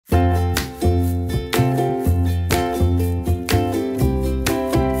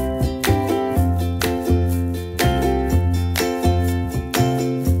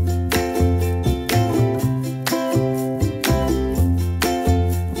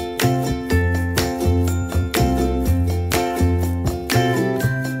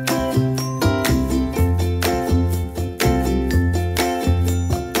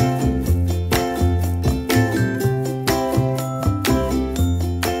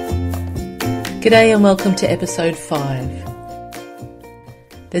G'day and welcome to episode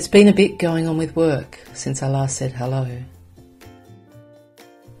 5. There's been a bit going on with work since I last said hello.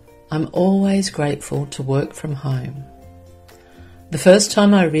 I'm always grateful to work from home. The first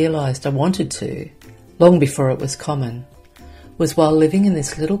time I realised I wanted to, long before it was common, was while living in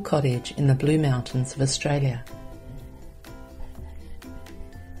this little cottage in the Blue Mountains of Australia.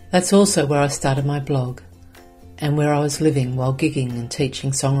 That's also where I started my blog, and where I was living while gigging and teaching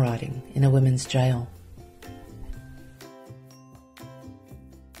songwriting in a women's jail.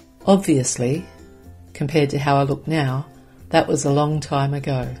 Obviously, compared to how I look now, that was a long time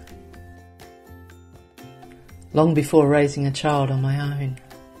ago. Long before raising a child on my own.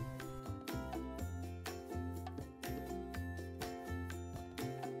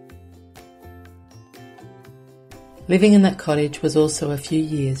 Living in that cottage was also a few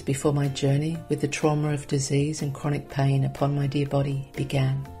years before my journey with the trauma of disease and chronic pain upon my dear body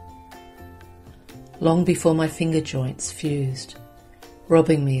began. Long before my finger joints fused,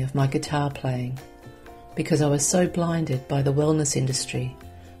 robbing me of my guitar playing, because I was so blinded by the wellness industry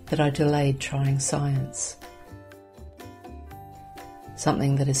that I delayed trying science.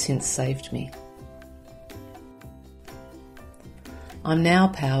 Something that has since saved me. I'm now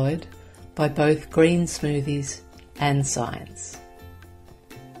powered by both green smoothies and science.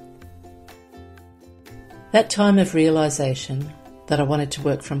 That time of realisation that I wanted to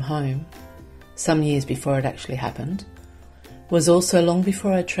work from home, some years before it actually happened, was also long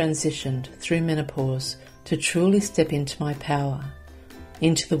before I transitioned through menopause to truly step into my power,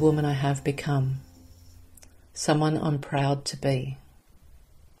 into the woman I have become, someone I'm proud to be.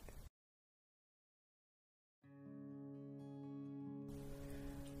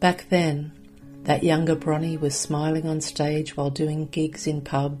 Back then, that younger Bronnie was smiling on stage while doing gigs in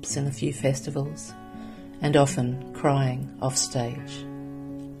pubs and a few festivals, and often crying off stage.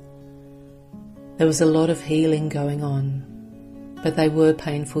 There was a lot of healing going on, but they were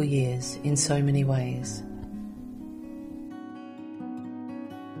painful years in so many ways.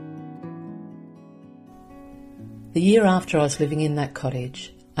 The year after I was living in that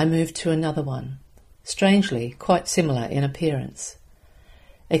cottage, I moved to another one, strangely quite similar in appearance.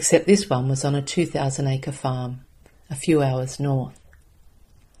 Except this one was on a 2,000-acre farm, a few hours north.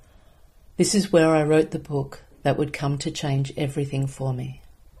 This is where I wrote the book that would come to change everything for me.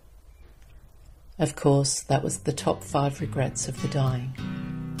 Of course, that was the top 5 regrets of the dying.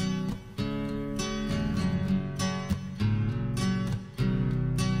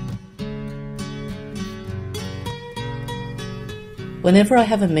 Whenever I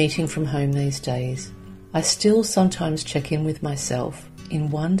have a meeting from home these days, I still sometimes check in with myself in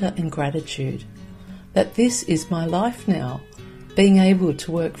wonder and gratitude that this is my life now, being able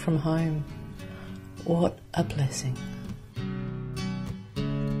to work from home. What a blessing.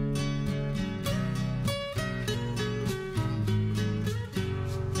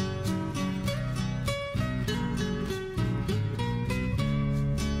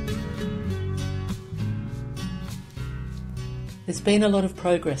 There's been a lot of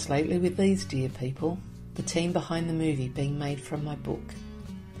progress lately with these dear people, the team behind the movie being made from my book.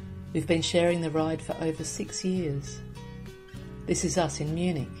 We've been sharing the ride for over 6 years. This is us in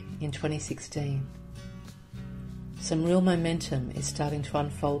Munich in 2016. Some real momentum is starting to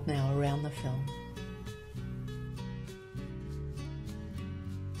unfold now around the film.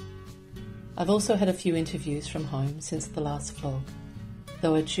 I've also had a few interviews from home since the last vlog,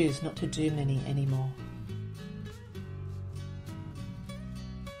 though I choose not to do many anymore.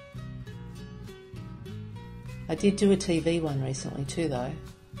 I did do a TV one recently too though,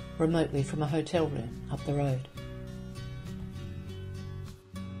 remotely from a hotel room up the road.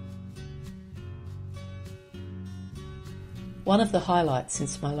 One of the highlights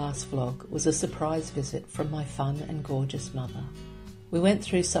since my last vlog was a surprise visit from my fun and gorgeous mother. We went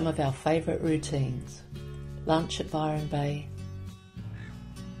through some of our favourite routines: lunch at Byron Bay,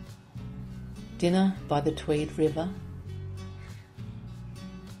 dinner by the Tweed River,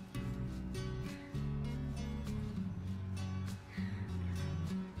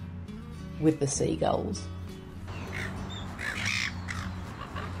 with the seagulls,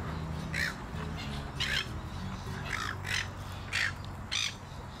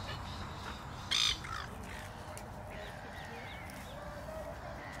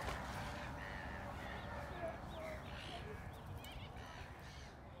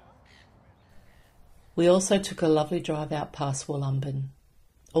 We also took a lovely drive out past Wollumben,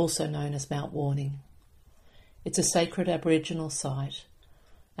 also known as Mount Warning. It's a sacred Aboriginal site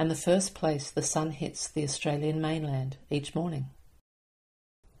and the first place the sun hits the Australian mainland each morning.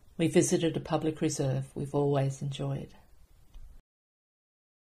 We visited a public reserve we've always enjoyed.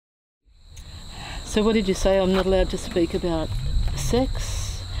 So what did you say? I'm not allowed to speak about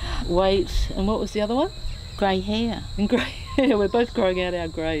sex, weight, and what was the other one? Grey hair. And grey hair. We're both growing out our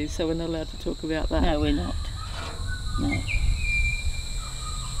greys, so we're not allowed to talk about that. No, we're not. No.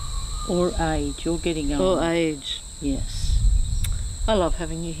 Or age. You're getting old. Or age. Yes. I love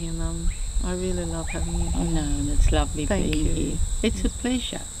having you here, Mum. I really love having you here. I know, and it's lovely Thank being you. here. It's a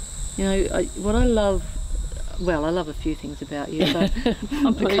pleasure. You know, what I love, well, I love a few things about you, but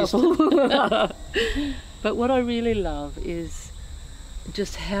I'm pleased. But what I really love is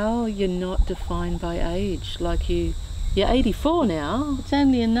just how you're not defined by age. Like you're 84 now. It's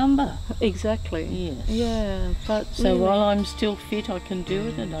only a number. Exactly. Yes. Yeah, but So really, while I'm still fit, I can do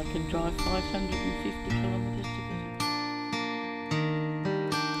it, and I can drive 550 kilometres to visit.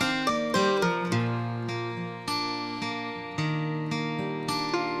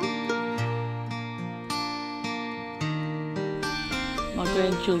 My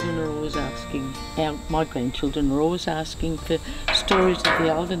grandchildren are always asking for stories of the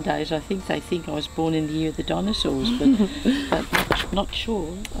olden days. I think they think I was born in the year of the dinosaurs, but not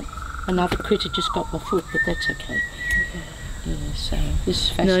sure. Another critter just got my foot, but that's okay. Yeah, so this is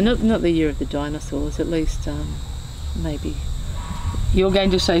fascinating. no, not the year of the dinosaurs. At least maybe. You're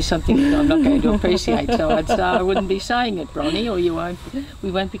going to say something that I'm not going to appreciate, so I'd say I wouldn't be saying it, Bronnie, or we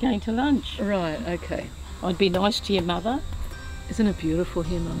won't be going to lunch. Right. Okay. I'd be nice to your mother. Isn't it beautiful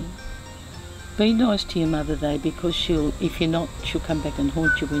here, Mum? Be nice to your mother though, because if you're not, she'll come back and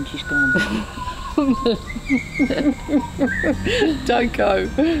haunt you when she's gone. Don't go.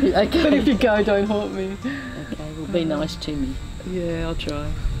 Okay. But if you go, don't haunt me. Okay, well, be nice to me. Yeah, I'll try.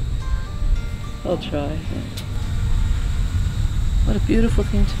 I'll try. What a beautiful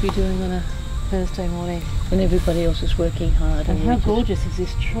thing to be doing on a Thursday morning. And everybody else is working hard. And how gorgeous is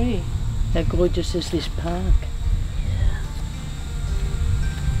this tree? How gorgeous is this park?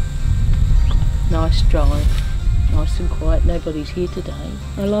 Nice drive, nice and quiet. Nobody's here today.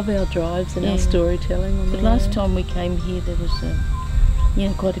 I love our drives and Yeah. our storytelling on the But last way. time we came here, there was,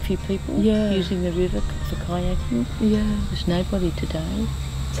 quite a few people Yeah. using the river for kayaking. Yeah. There's nobody today.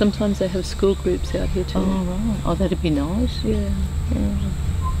 Sometimes they have school groups out here too. Oh right. Oh, that'd be nice. Yeah.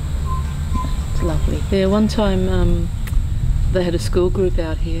 It's lovely. Yeah, one time they had a school group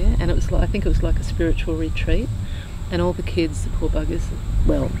out here, and it was like, I think it was like a spiritual retreat, and all the kids, the poor buggers,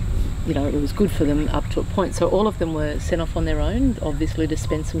 well, you know, it was good for them up to a point. So all of them were sent off on their own, obviously to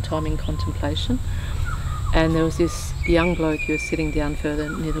spend some time in contemplation. And there was this young bloke who was sitting down further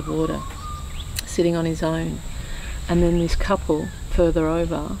near the water, sitting on his own. And then this couple further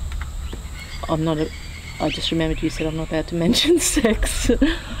over, I just remembered you said I'm not allowed to mention sex.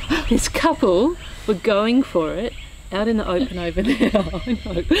 This couple were going for it out in the open over there. I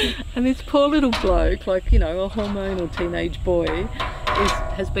know. And this poor little bloke, like, you know, a hormonal teenage boy,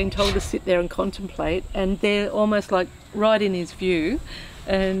 has been told to sit there and contemplate, and they're almost like right in his view.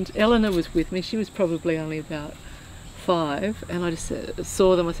 And Eleanor was with me. She was probably only about 5, and I just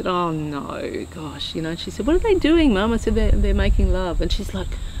saw them. I said, oh no, gosh, you know. And she said, what are they doing, Mum? I said, they're making love. And she's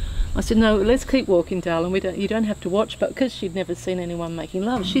like, I said, no, let's keep walking, darling. You don't have to watch. But because she'd never seen anyone making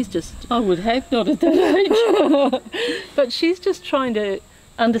love, she's just, I would have not at that age. but she's just trying to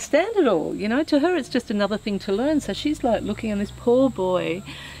understand it all, you know. To her it's just another thing to learn. So she's like looking, and this poor boy,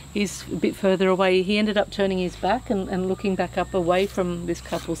 he's a bit further away. He ended up turning his back and looking back up away from this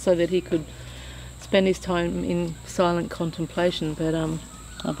couple so that he could spend his time in silent contemplation. But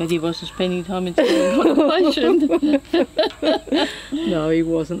I bet he wasn't spending time in contemplation. no, he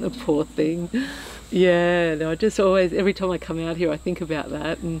wasn't, the poor thing. Yeah, no, I just always, every time I come out here I think about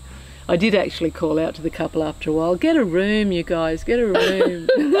that. And I did actually call out to the couple after a while, get a room, you guys, get a room.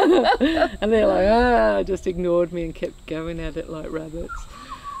 And they're like, just ignored me and kept going at it like rabbits.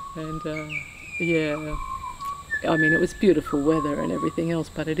 And yeah, I mean, it was beautiful weather and everything else,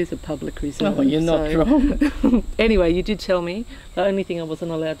 but it is a public reserve. Oh, you're not wrong. Anyway, you did tell me the only thing I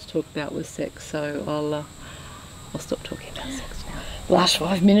wasn't allowed to talk about was sex, so I'll stop talking about sex now. Last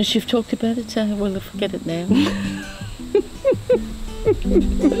 5 minutes you've talked about it, so we'll forget it now.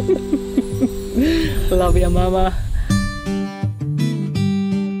 Love you, Mama.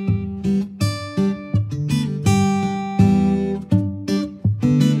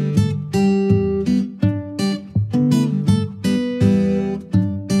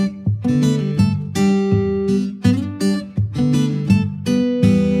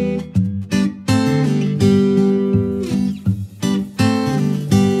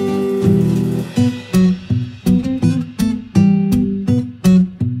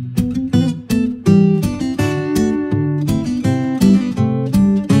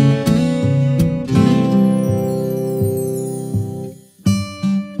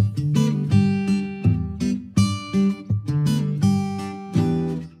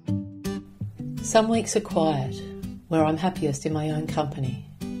 Some weeks are quiet, where I'm happiest in my own company.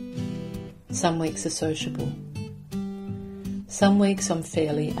 Some weeks are sociable. Some weeks I'm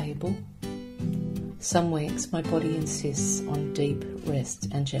fairly able. Some weeks my body insists on deep rest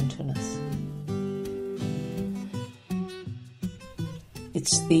and gentleness.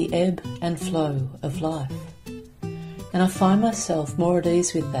 It's the ebb and flow of life, and I find myself more at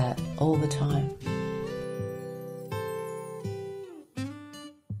ease with that all the time.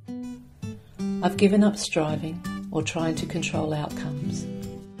 I've given up striving or trying to control outcomes.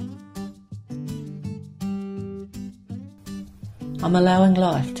 I'm allowing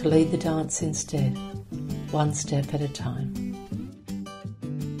life to lead the dance instead, one step at a time.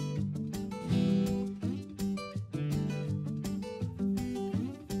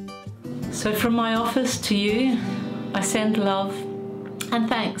 So from my office to you, I send love and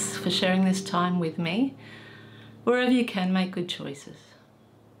thanks for sharing this time with me. Wherever you can, make good choices,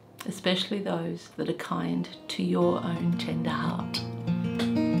 especially those that are kind to your own tender heart.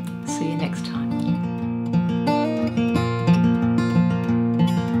 See you next time.